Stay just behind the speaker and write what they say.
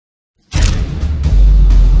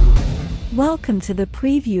Welcome to the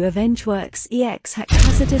preview of EngWorks.ca ExHAC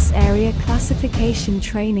Hazardous Area Classification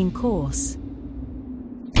Training Course.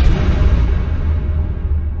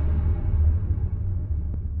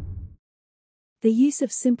 The use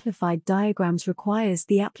of simplified diagrams requires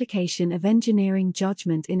the application of engineering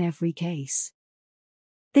judgment in every case.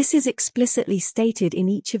 This is explicitly stated in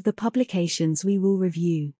each of the publications we will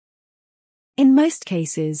review. In most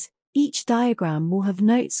cases, each diagram will have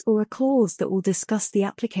notes or a clause that will discuss the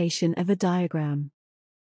application of a diagram.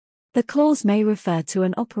 The clause may refer to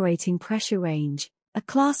an operating pressure range, a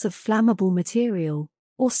class of flammable material,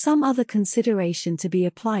 or some other consideration to be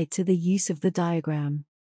applied to the use of the diagram.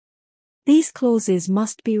 These clauses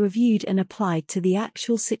must be reviewed and applied to the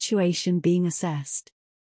actual situation being assessed.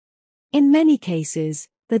 In many cases,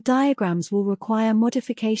 the diagrams will require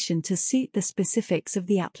modification to suit the specifics of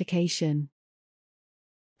the application.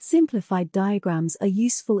 Simplified diagrams are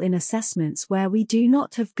useful in assessments where we do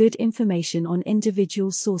not have good information on individual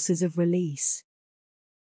sources of release.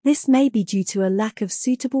 This may be due to a lack of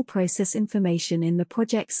suitable process information in the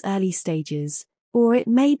project's early stages, or it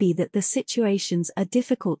may be that the situations are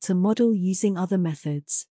difficult to model using other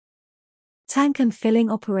methods. Tank and filling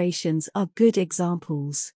operations are good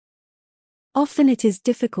examples. Often it is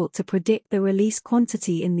difficult to predict the release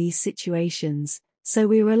quantity in these situations, so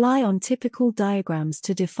we rely on typical diagrams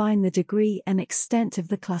to define the degree and extent of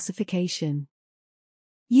the classification.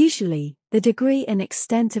 Usually, the degree and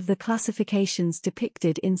extent of the classifications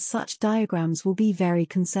depicted in such diagrams will be very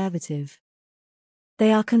conservative.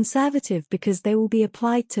 They are conservative because they will be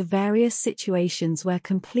applied to various situations where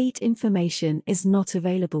complete information is not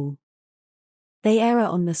available. They err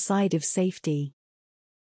on the side of safety.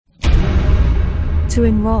 To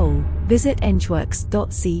enroll, visit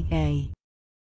EngWorks.ca.